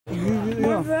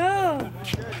bro.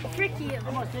 Frick you.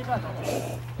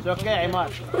 It's okay,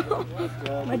 Imad.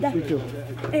 My dad.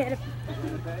 Hey,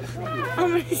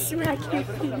 I'm gonna smack your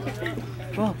finger.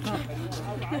 Oh,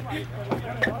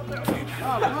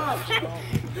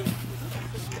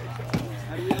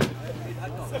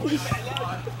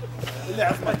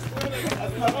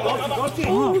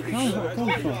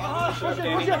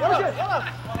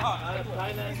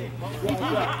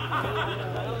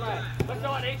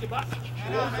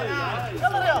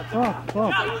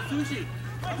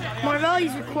 Marvel,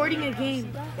 he's recording a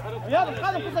game.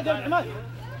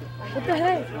 What the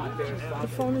heck? The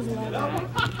phone is loud.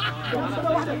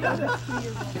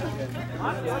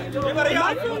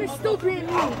 My phone is still brand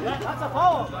new. You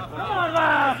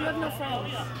have no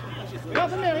phone. I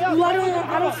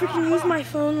don't freaking use my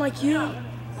phone like you.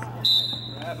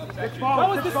 That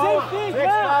was the same thing,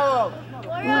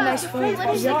 Ooh, nice phone.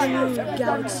 Is that the new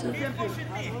Galaxy?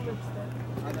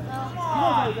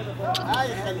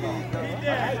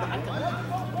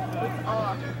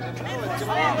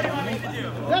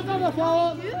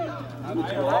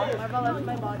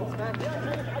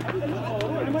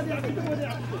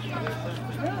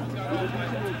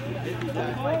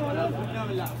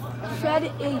 Fred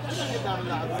H.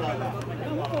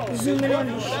 Zoom in on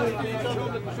his shirt.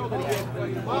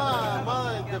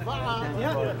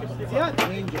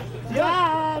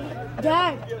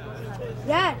 Dad!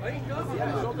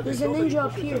 There's a ninja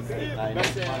up here.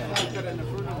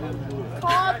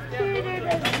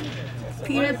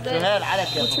 Peter.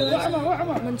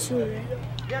 Mansour.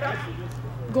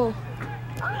 Go.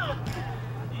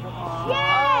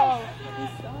 Yes!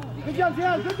 Good job,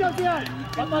 Ziad.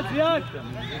 Come on, Ziad.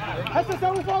 حتى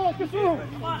سووا فاول كسروهم.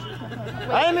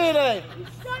 هاي ميلي.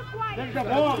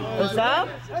 حسام؟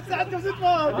 هسه عندكم 6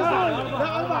 فاول.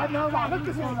 لا 4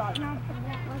 فكسوا بعد.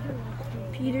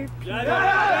 Peter.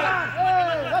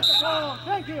 That's a foul.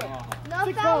 Thank you. No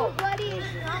foul, buddy.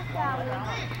 No foul.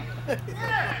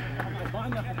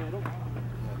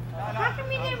 How come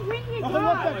you didn't bring your dog?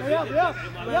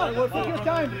 Yeah, we'll take your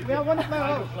time. We have 1 player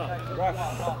out.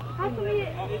 How come you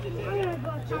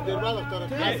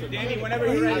Danny, whenever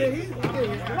you're ready.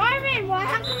 Marvin, why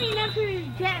how come you never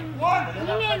get me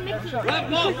and Mickey?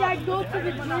 Because I go to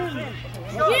the gym.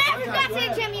 You never got to the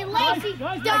gym, you lazy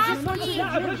donkey.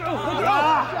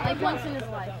 Like once in his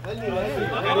life.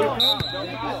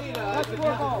 That's 4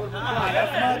 balls.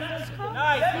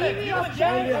 Leave me off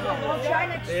Janet. I'll try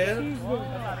next Tuesday. I'm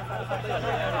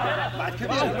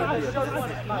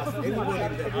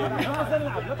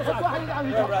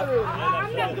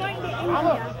not going to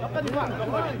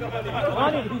India.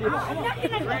 I'm not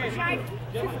going to drive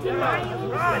 15 miles.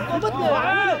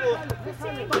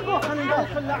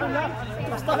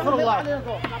 استغفر الله.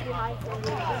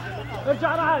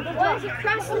 ارجع رعد. What is it,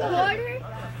 cross the border?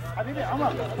 حبيبي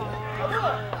عمر.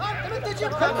 انت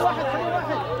جيب خلي واحد.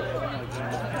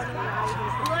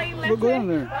 Go in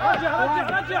there.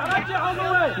 رجع on the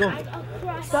way. Go.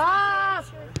 Stop!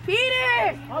 Peter!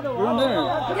 Go in there.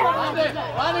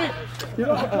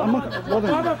 I'm not. Go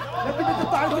there.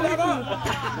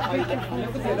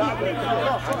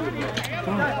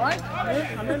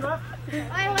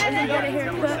 I got a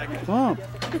haircut. Stop.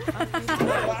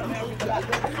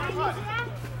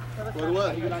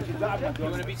 What? You want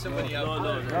to beat somebody else? No.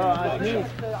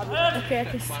 Okay, I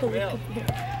can still look at You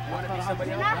want to beat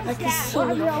somebody else? I can still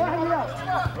look at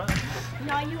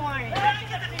No, you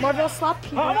aren't. Marvel, stop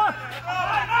Peter.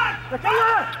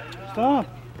 Stop.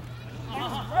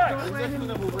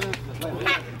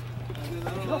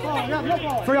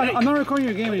 Forget, I'm not recording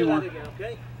your game anymore.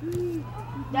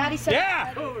 Daddy said.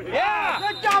 Yeah!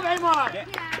 Good job, Imad!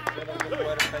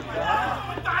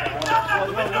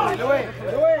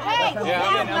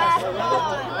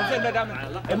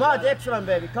 Imad, excellent,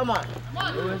 baby. Come on.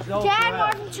 Dad,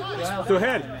 Marvin took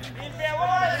Suhail.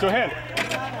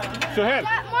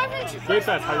 Marvin took Great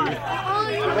pass, Habibi. Oh,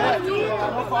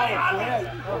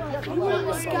 you in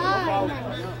the sky.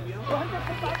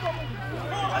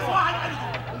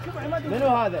 منو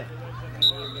هذا؟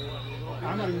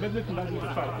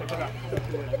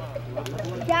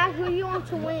 Dad, who do you want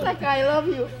to win? Like I love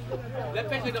you.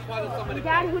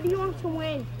 Dad, who do you want to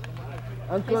win?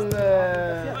 Uncle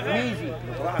Easy.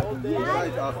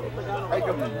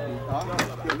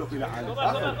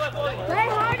 Play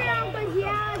harder, Uncle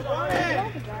Ziad.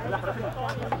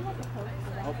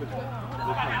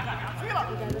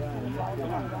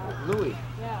 Louis.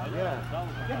 Yeah.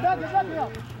 Get back,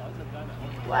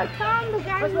 Well, tell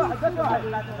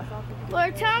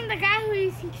him the guy who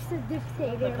he's the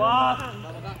dictator.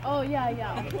 Oh,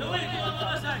 yeah.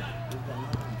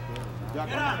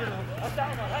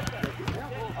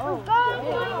 Oh, go!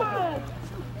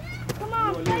 Come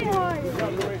on,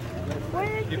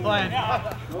 Keep playing.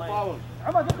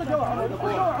 عمر دق جوا عمر دق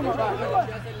جوا عمر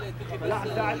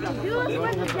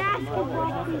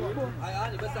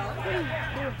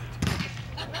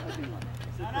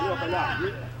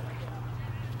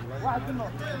واحد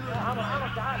منهم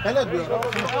ثلاث بيوت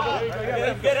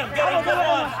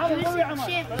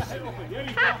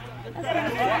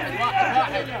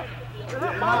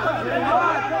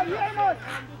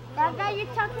That guy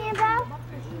you're talking about?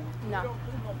 No.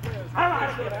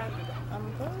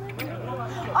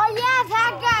 Oh yeah,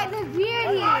 that guy, the beard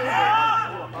he is.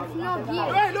 It's no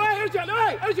beard. لوي ارجع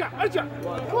لوي ارجع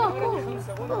Cool.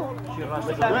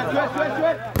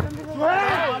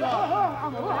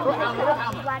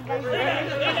 Black guy.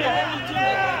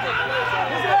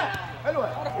 حلوة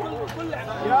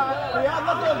يا رياض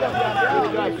لا توقف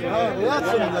يا رياض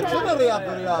شنو الرياض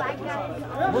بالرياض؟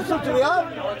 مو صرت رياض؟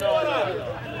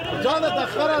 رجعنا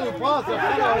تأخرها الباص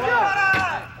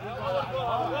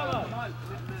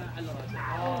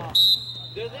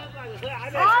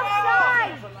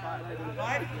Offside!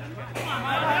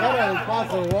 أخرها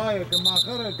الباص هواية كما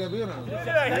أخرها الكبيرة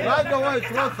راجع هواية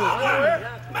توصل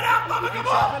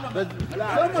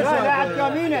لاعب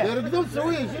كامينة يركضون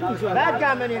سوية شنو بعد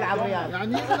كامل يلعب رياض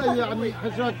يعني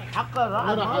حشوات حق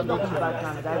الراحة ما عندهم بعد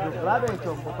كامل قاعد لا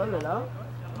بيشوف بطل لا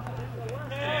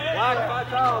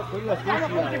كله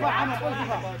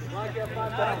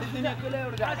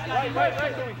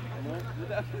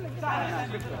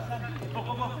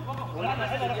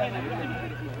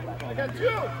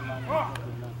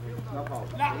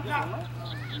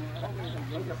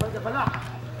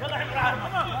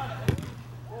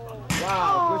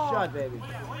Wow, good shot, baby.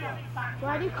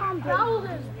 Why do you call him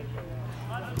baby?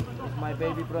 He's my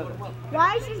baby brother. Why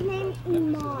is his name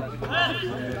Iman?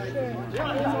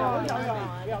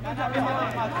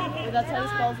 That's how you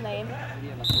spell his name.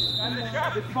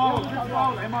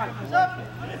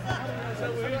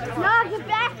 No, get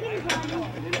back in,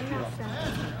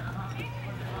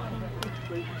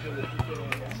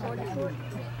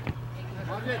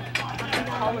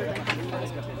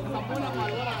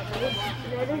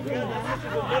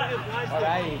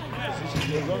 Alright.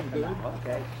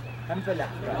 Okay. Come to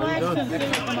left.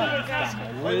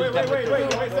 Wait,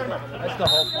 That's the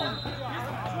whole point.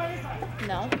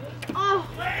 No. Oh,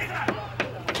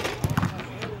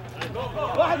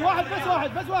 واحد بس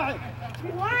واحد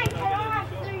why? I don't have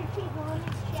 30 people in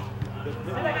this chat.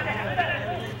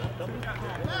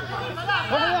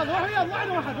 روح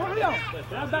رياض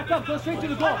back up go straight to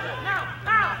the goal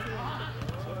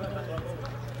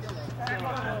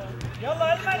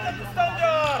يلا المادة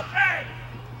تستنجر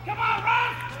come on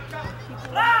run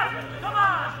come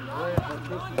on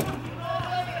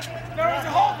there is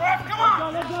a hole ref come on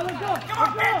let's go come on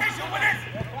pay attention with it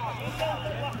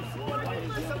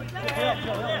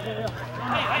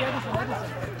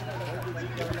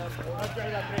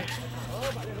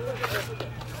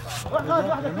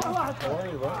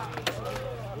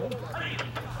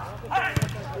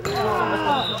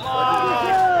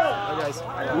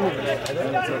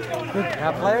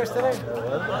Have players today?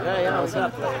 Yeah, what's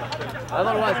up?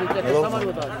 Otherwise, we take someone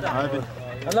with us.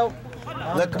 Hello.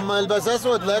 لك ما البس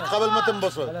اسود لك قبل ما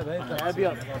تنبسط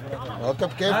ابيض. اوكي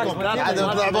بكيفكم قاعد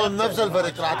تلعبون نفس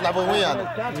الفريق راح تلعبون ويانا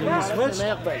ما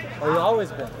يقبل. always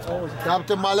been.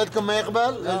 كابتن مالتكم ما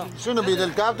يقبل شنو بيد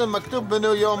الكابتن مكتوب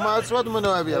منو يوم اسود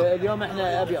ومنو ابيض اليوم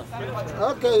احنا ابيض.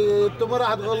 اوكي انتم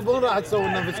راح تغلبون راح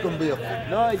تسوون نفسكم بيض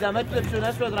لا اذا ما تلبسون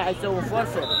اسود راح يسوون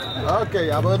فورفيت.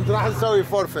 اوكي ابا انت راح تسوي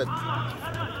فورفيت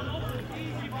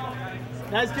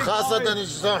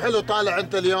خاصة حلو طالع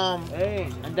انت اليوم. ايه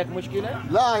عندك مشكلة؟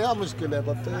 لا يا مشكلة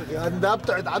بطيخ انا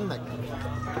ابتعد عنك.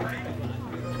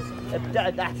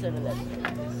 ابتعد احسن لك.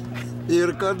 You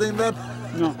recording that?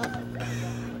 No.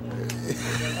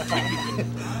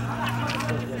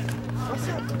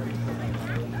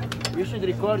 You should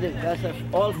record it. That's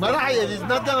all. ما راح he's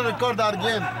not gonna record our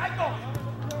game.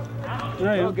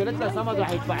 قلت له صمد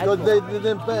راح يدفع Because they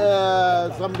didn't pay,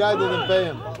 some guy didn't pay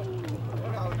him.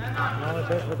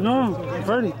 No,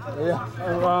 Freddie. Yeah.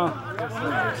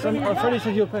 Freddie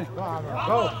said he'll pay.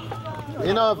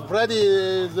 You know, Freddie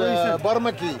is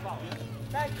Barmaki.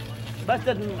 بس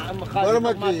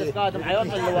برمكي. قادم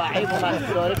حيوصل لواعيب وما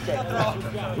تسولفته.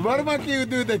 Barmaki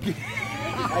ودودكي.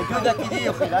 دودكي دي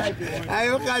يا اخي.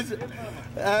 ايوه خاش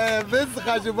بس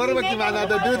خاش برمكي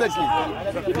معناته دودكي.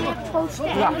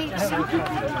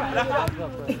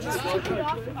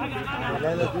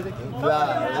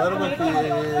 لا برمكي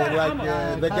like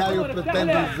the guy who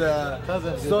pretends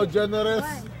he's so generous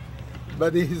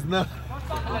but he's not.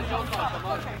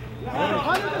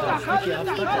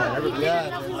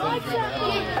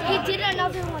 He did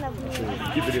another one of me.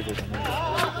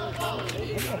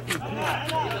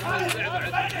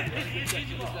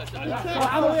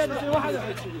 عمرو رياض يصير واحد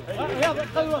رياض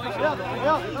رياض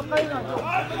رياض ابقى هنا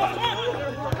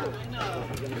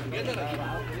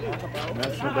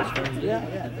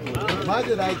ما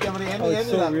ادري هاي الكاميرا يعني so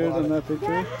weird in that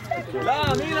picture.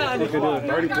 لا مينا Look at it.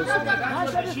 Already posted it.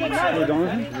 Oh,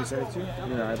 Donovan? You sent it to you?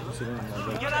 Yeah, I posted it on my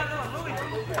bed.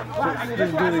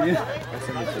 Just do it again.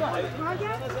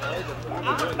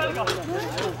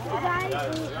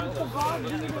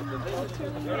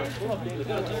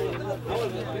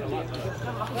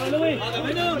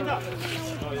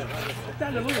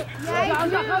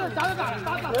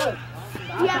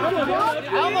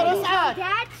 عمر اسعد.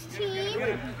 Dad's team.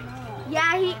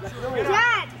 Yeah,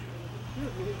 Dad.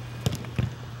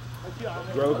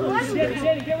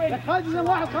 خالد زين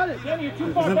واحد خالد.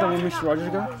 Isn't that when Mr. Rogers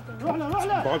got? روح له روح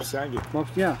له. Bob Saget. Bob,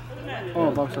 yeah.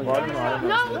 Oh, Bob Saget.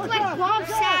 No, it looks like Bob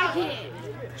Saget.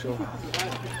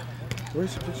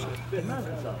 Where's the picture?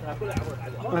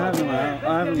 I have him. I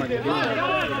have him like a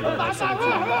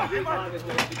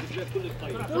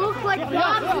It looks like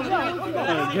Bob Saget.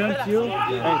 guarantee you.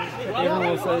 Everyone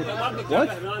will say, what?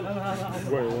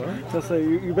 Wait, what? They'll say,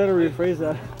 you better rephrase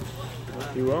that.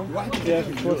 You will? Yeah, if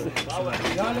you post it. What?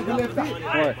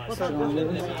 Hey,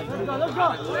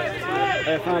 I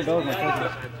found Bell's my cousin.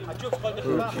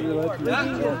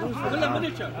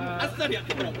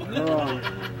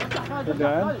 Her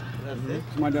dad?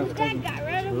 My dad's cousin.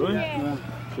 Really? Yeah.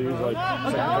 So he was like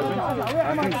second cousin? I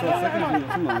think so. Second cousin,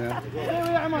 something like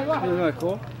that. Isn't that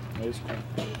cool? That is cool.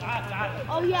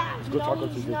 Oh yeah. Go talk to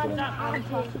his Yeah?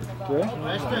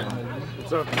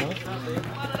 What's up, man?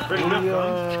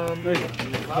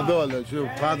 هذول شوف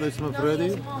هذا اسمه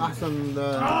فريدي احسن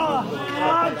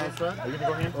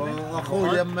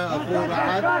اخوه يمه اخوه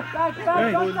رعد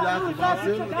اخوه لاخي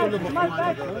فاصل كلهم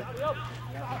اخوان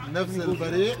نفس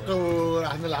الفريق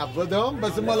وراح نلعب ضدهم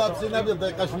بس هم لابسين ابيض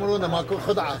يقشمرونا ماكو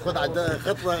خدعه خطه جديده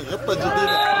خطه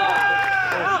جديده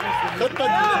خطه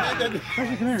جديده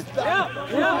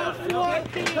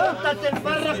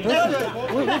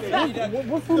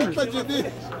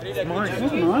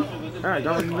Alright, I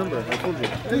got my number. I told you.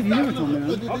 Dude, you never told me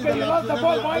that. Okay, he lost the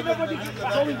ball. Why nobody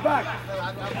going back?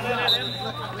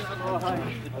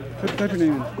 Type your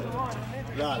name in.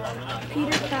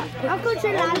 Peter Cat. Uncle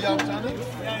Chalani.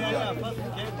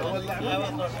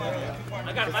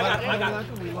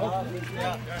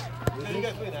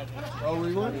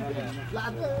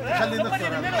 خلي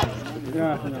نخسر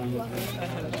Yeah.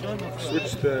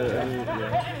 Switch the.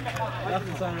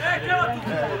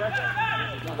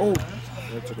 Oh!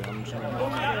 That's okay. I'm just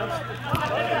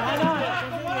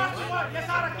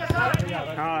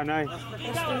Ah, nice.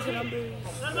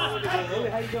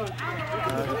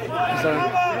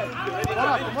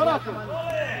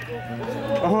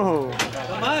 Oh!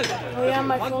 Oh yeah,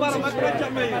 my phone's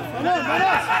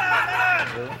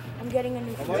I'm getting a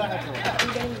new phone.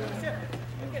 I'm getting one.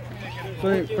 So,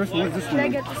 first one, what's this Should I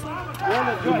one? get this one?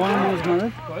 The bottom one is not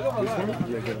it? This one?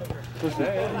 Yeah, get it. First one.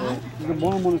 The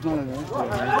bottom one is not it, right?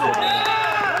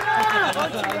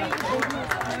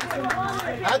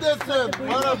 Addison,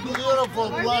 what a beautiful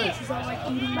place.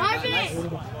 Marvin.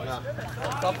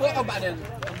 طفوهم بعدين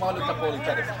ما له تقول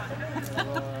الكلام.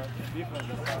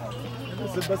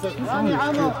 يعني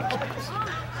عمر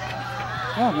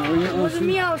Oh, no, It wasn't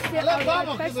me, I was sick. I لا got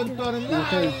بابا infected. كذا انتورن لا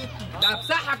لا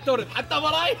بصحك ترد حتى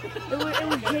وراي. It was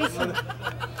Jason.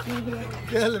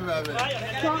 كلمة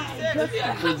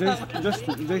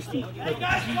Jason.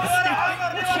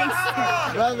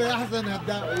 بابا احسن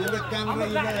هداف يلك كاميرا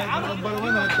يلك نمبر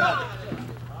 1 هداف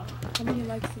How many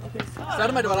likes did you get?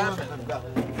 سرمد وراي.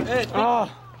 Oh!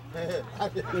 I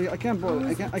can't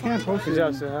post it.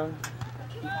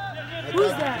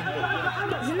 Who's that?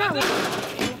 Isn't that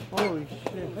Holy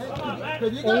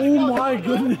shit. Oh my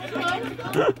goodness.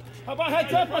 How about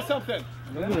heads up or something?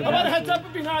 How about a heads up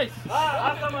would be nice?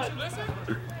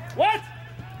 What?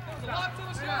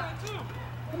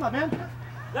 Come on, man.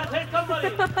 Well,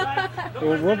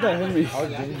 rub that hit me.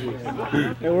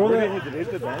 Yeah, rub that. Did it hit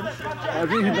the bench? I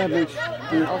didn't hit that bench.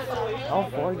 How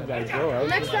far did that go?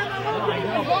 Next time I'm going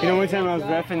You know, one time I was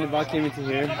ref and the ball came into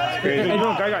here. It's crazy. I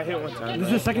know a guy got hit one time. This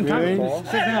is the second time. Really? This is the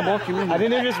second time I ball came in. I think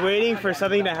they're just waiting for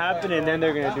something to happen and then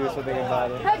they're gonna do something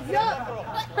about it. Heads up.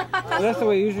 Well, that's the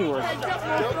way it usually works.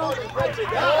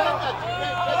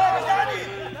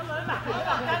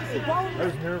 That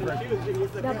was nerve-wracking.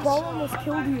 That ball almost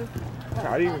killed you. I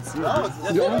didn't even see it.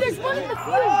 Look, there's one in the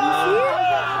field.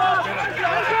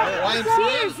 You see it? See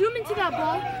it? Zoom into that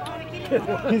ball.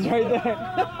 He's right there.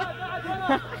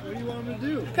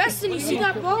 Preston, you see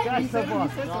that ball?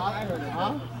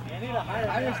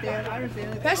 I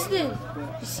understand. Preston,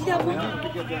 you see that one? Go!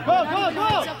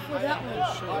 Except for that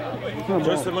one.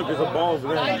 Justin, look, there's a ball over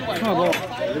there. It's not a ball.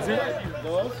 Is it?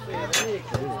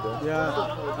 Yeah.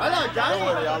 I know, Johnny.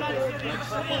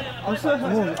 I'm still.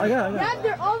 Oh, I got it. Dad,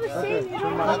 they're all the same. You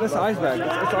don't know. That's the ice bag.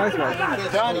 That's the ice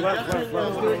bag. Johnny.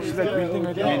 See that green thing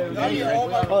right there?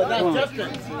 Oh, that's Justin.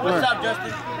 What's up,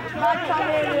 Justin?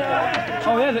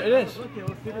 Oh, yeah, it is.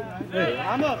 Hey.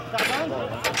 I'm up.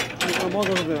 I'm all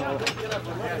over there.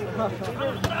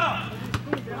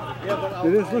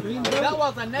 It is, look. That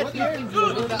was a net here.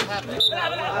 That happened.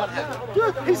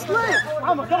 Dude, he slipped.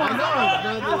 Come on.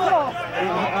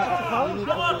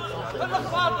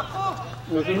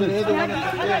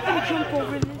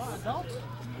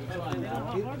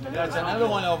 There's another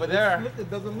one over there. It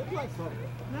doesn't look like something.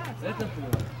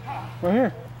 Right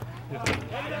here.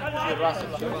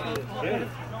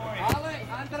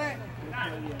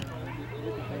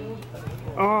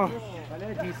 Oh,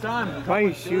 why are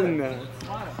you shooting that?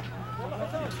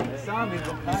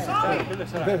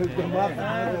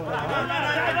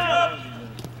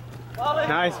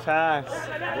 Nice pass.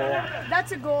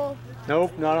 That's a goal.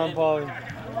 Nope, not on Paulie.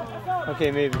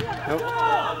 Okay, maybe. Nope.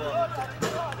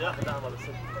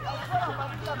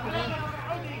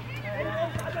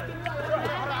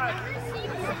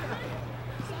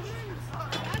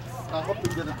 I hope to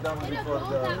get it done before the...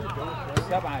 This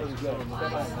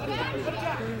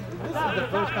is the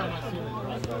first time I've seen it.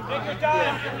 Take your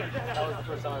time. That was the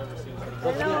first time I've ever seen it.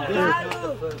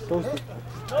 Toast it.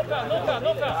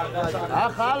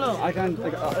 I can't.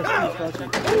 Go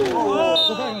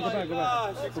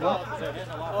back.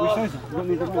 We size it. We don't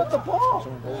need to go. The ball!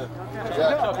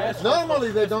 Yeah.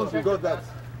 Normally they don't go that.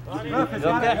 Did you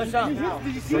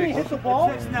see me hit the ball?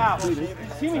 Did you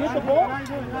see me hit the ball?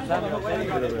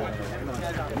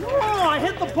 No, I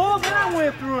hit the ball, then I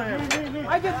went through him.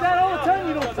 I get that all the time,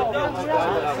 you don't tell me.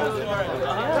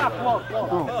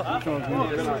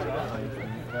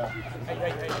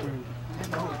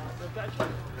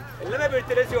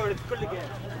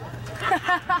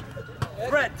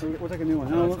 We'll take a new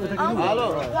one. No, we'll take a new one.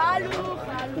 Hello.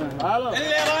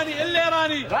 اللي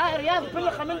راني راح رياض كله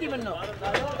خمندي منه.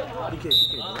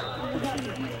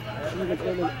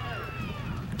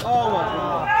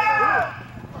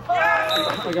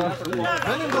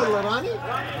 Hani goal, Rani?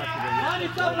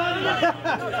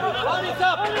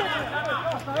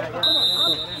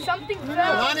 Something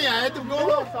fell. Rani, I had to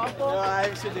go.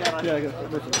 Yeah, I got it.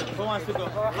 Who wants to go?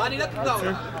 Rani, let's go.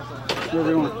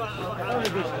 Wherever you want.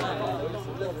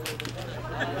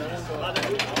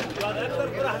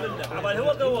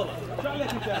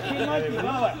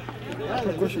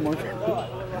 Question mark.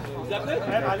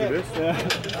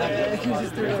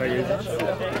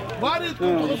 Why did you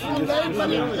go from there?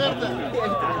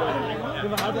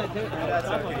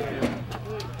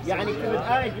 يعني كنت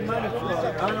قاعد ما انا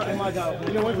ما جاوب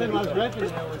اللي وزن ما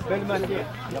زبط بالمسيح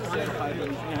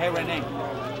Hey, Renee.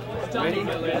 I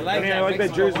like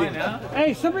that jersey.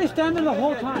 Hey, somebody stand there the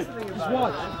whole time. Just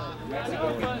watch. You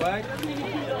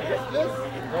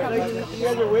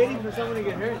guys are waiting for someone to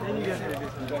get hurt, then you guys are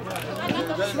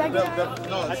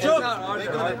No, you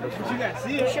guys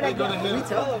see it. they're gonna hear it.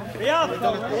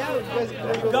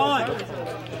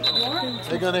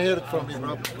 They're gonna hear it from me,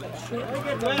 bro.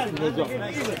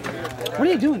 What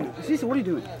are you doing? Cecil, what are you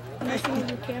doing? Messing with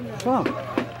your camera. Come on.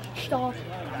 Stop.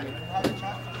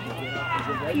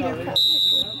 Peter.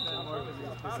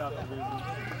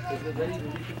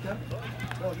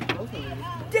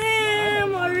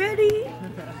 Damn, already?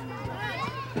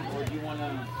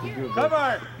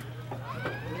 Cover!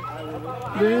 I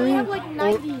only have like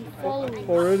 90 followers.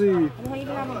 Already. I don't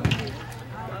even have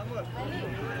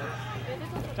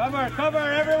 100. Cover,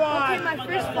 everyone! Okay, my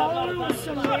first follower was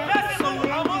some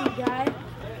random guy.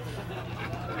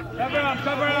 Cover And the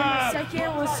up!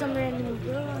 second was some random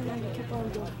girl, and then it kept on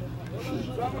going.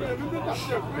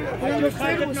 And then the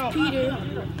third was Peter.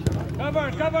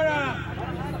 Cover up!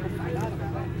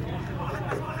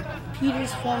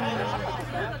 Peter's phone.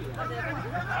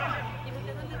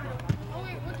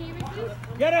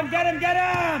 Get him!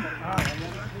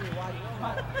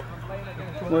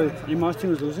 Wait, your mom's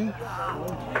team is losing?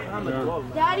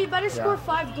 Daddy, better score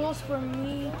 5 goals for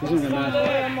me. He's gonna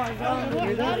get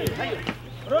mad.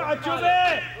 روح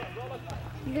تشوفي!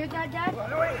 You heard that, Dad?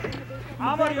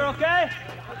 Amar, you're okay?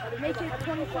 Make it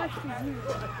 25 to 0.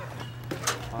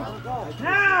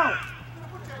 Now!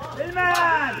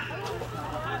 Ilman!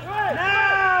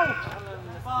 Now!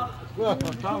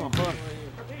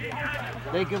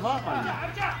 They give up on you.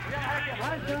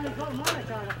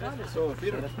 So,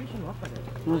 Peter.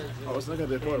 Oh, it's not going to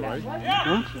be a quarter, right?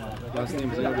 Huh? Last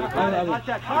name is not going to be a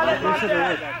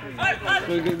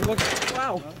quarter.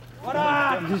 Wow.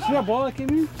 Did you see that ball that came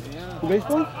in? Yeah. The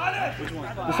baseball? Which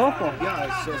one? The softball? Yeah, I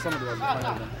saw some of the ones.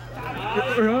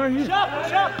 Right here.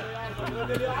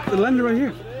 The lender right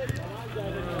here.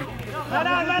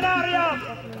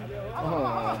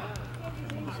 Oh.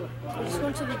 Just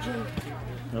went to the gym.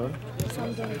 Really?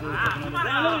 Someday. Get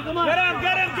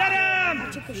him! I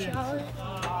took a shower.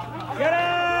 Get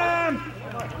him!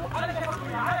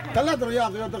 ثلاث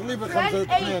رياض يا تغليبه 5-2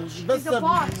 بس قرم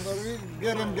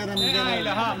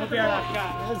لا مو فيها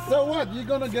اشكال. So what? You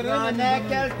gonna get in? انا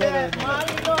اكلت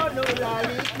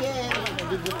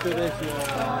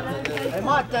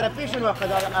ما ترى فيش الوقت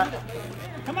هذا.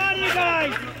 Come on you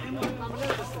guys!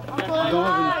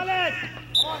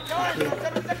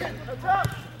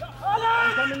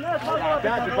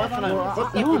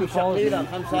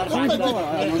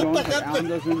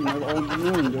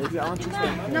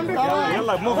 Number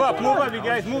 5. Move up you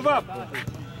guys, move up!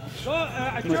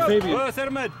 Like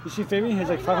Fabian. You see Fabian? He has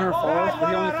like 500 followers, but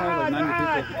he only follows like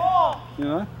 90 people. You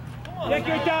know? Take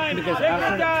your time! Because Take your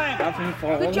time! after he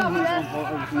follows Good job, he's Ref.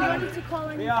 on follow You ready to call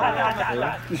in?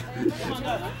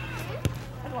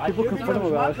 people comfortable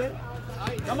about it.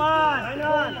 Come on! Hang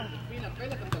on!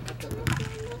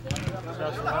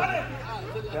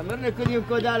 كملنا كل يوم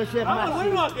كودال الشيخ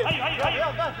محسن.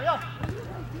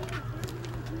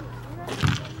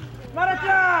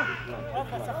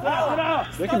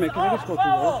 They can make it. They can score 2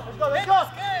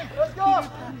 goals.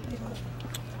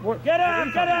 Get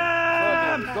him! Get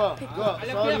him! Go,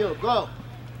 saw you, go.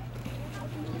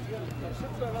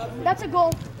 That's a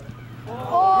goal.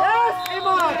 Oh! Yes,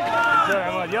 Iman!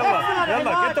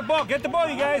 Yalla, get the ball,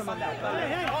 you guys! Iman,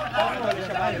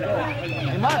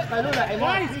 قالوا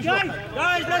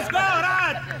Guys, let's go,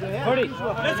 Rad! 30.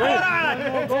 Let's go, Rad!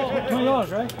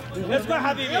 $20, right? Let's go,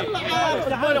 Habibi!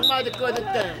 تقولوا ما تكون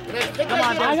انت. I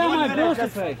got my bills to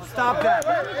pay. Stop that.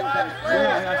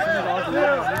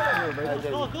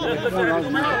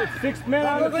 $6 men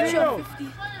out of the field.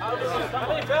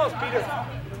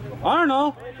 I don't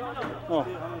know. Oh.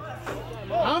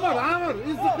 عمر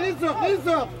يسق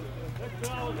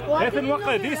Nathan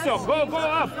وقت يسوق go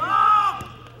up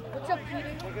What's up,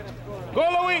 Peter? go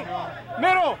Louis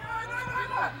middle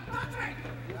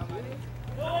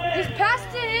Just pass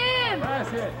to him.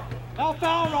 no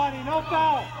foul Ronnie no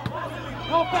foul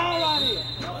Ronnie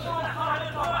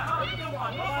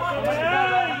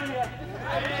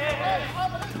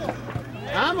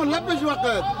عمر لبش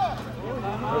وقت.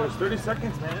 It's 30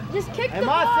 seconds, man. Just kick the Iman,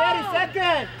 ball. 30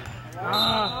 seconds.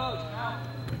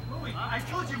 I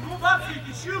told you move up so you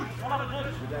can shoot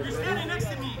you're standing next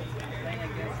to me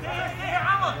stay here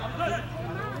Amr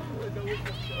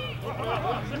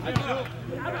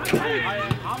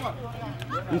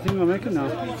You think we'll make it now?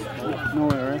 No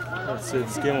way, right? That's it.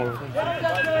 It's game over.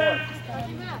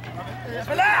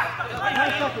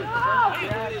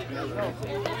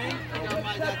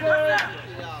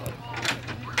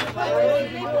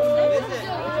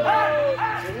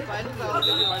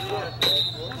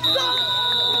 Go!